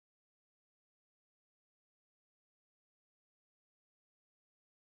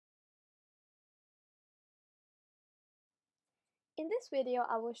In this video,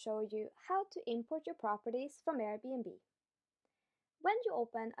 I will show you how to import your properties from Airbnb. When you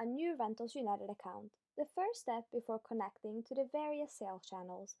open a new Rentals United account, the first step before connecting to the various sales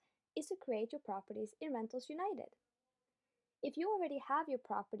channels is to create your properties in Rentals United. If you already have your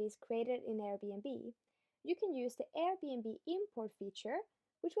properties created in Airbnb, you can use the Airbnb import feature,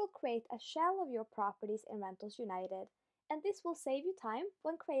 which will create a shell of your properties in Rentals United, and this will save you time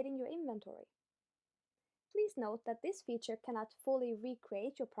when creating your inventory. Please note that this feature cannot fully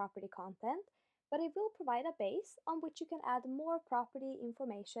recreate your property content, but it will provide a base on which you can add more property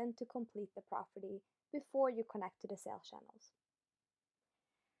information to complete the property before you connect to the sales channels.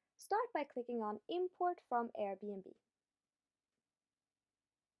 Start by clicking on Import from Airbnb.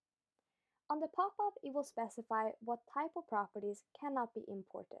 On the pop-up, it will specify what type of properties cannot be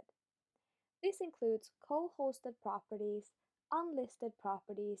imported. This includes co-hosted properties, unlisted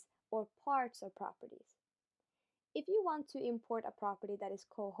properties, or parts of properties. If you want to import a property that is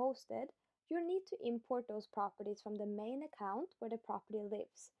co-hosted, you'll need to import those properties from the main account where the property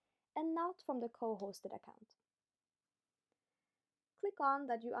lives, and not from the co-hosted account. Click on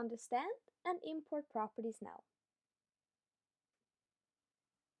that you understand and import properties now.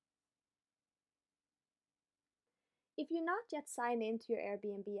 If you're not yet signed into your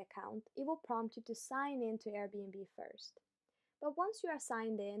Airbnb account, it will prompt you to sign into Airbnb first. But once you are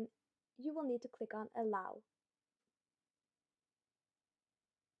signed in, you will need to click on Allow.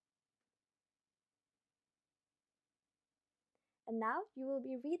 And now you will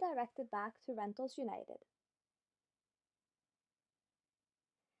be redirected back to Rentals United.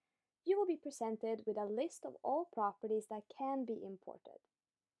 You will be presented with a list of all properties that can be imported.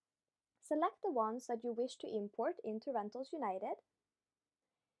 Select the ones that you wish to import into Rentals United,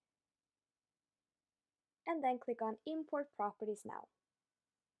 and then click on Import Properties Now.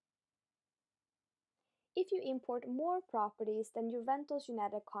 If you import more properties than your Rentals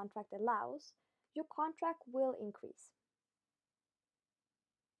United contract allows, your contract will increase.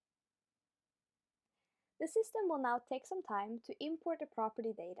 The system will now take some time to import the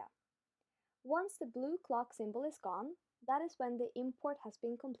property data. Once the blue clock symbol is gone, that is when the import has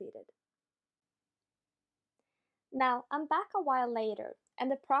been completed. Now, I'm back a while later,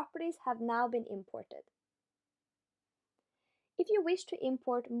 and the properties have now been imported. If you wish to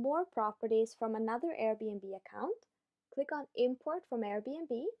import more properties from another Airbnb account, click on Import from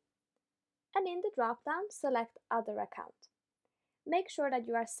Airbnb, and in the drop-down, select Other Account. Make sure that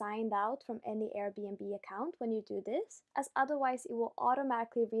you are signed out from any Airbnb account when you do this, as otherwise it will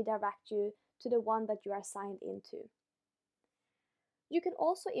automatically redirect you to the one that you are signed into. You can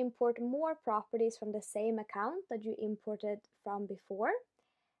also import more properties from the same account that you imported from before.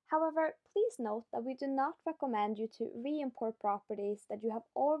 However, please note that we do not recommend you to re-import properties that you have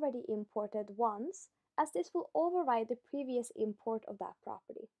already imported once, as this will override the previous import of that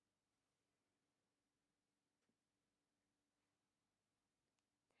property.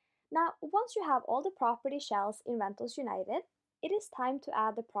 Now, once you have all the property shells in Rentals United, it is time to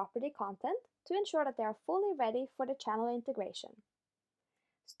add the property content to ensure that they are fully ready for the channel integration.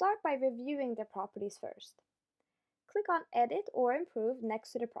 Start by reviewing the properties first. Click on Edit or Improve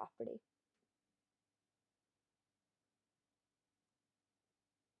next to the property.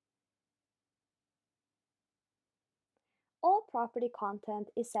 All property content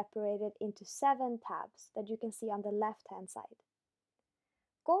is separated into 7 tabs that you can see on the left-hand side.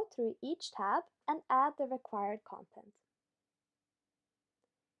 Go through each tab and add the required content.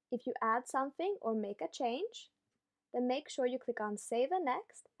 If you add something or make a change, then make sure you click on Save and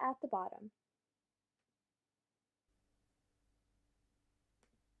Next at the bottom.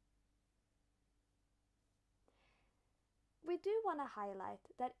 We do want to highlight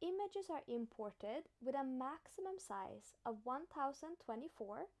that images are imported with a maximum size of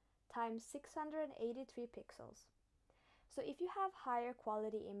 1024 times 683 pixels. So if you have higher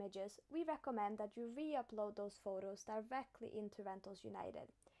quality images, we recommend that you re-upload those photos directly into Rentals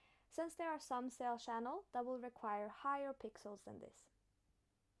United, since there are some sales channels that will require higher pixels than this.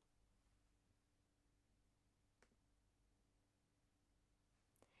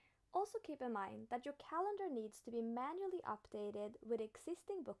 Also keep in mind that your calendar needs to be manually updated with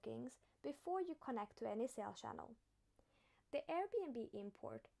existing bookings before you connect to any sales channel. The Airbnb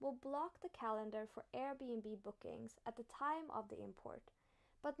import will block the calendar for Airbnb bookings at the time of the import,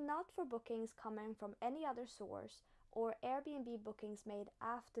 but not for bookings coming from any other source or Airbnb bookings made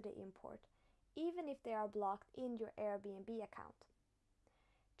after the import, even if they are blocked in your Airbnb account.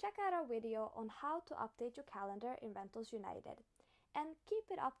 Check out our video on how to update your calendar in Rentals United, and keep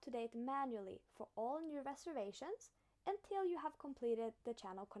it up to date manually for all new reservations until you have completed the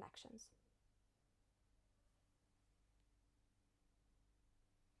channel connections.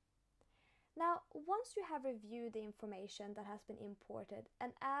 Now, once you have reviewed the information that has been imported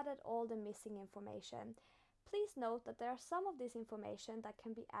and added all the missing information, please note that there are some of this information that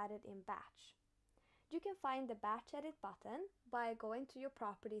can be added in batch. You can find the Batch Edit button by going to your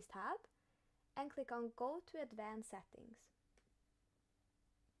Properties tab and click on Go to Advanced Settings.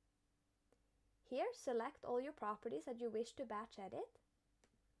 Here, select all your properties that you wish to batch edit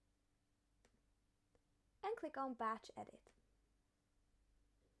and click on Batch Edit.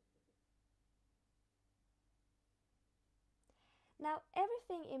 Now,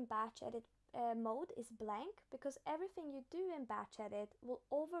 everything in Batch Edit mode is blank because everything you do in Batch Edit will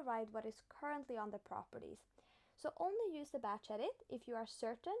override what is currently on the properties. So only use the Batch Edit if you are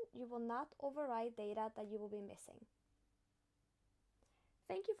certain you will not override data that you will be missing.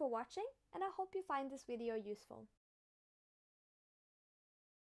 Thank you for watching, and I hope you find this video useful.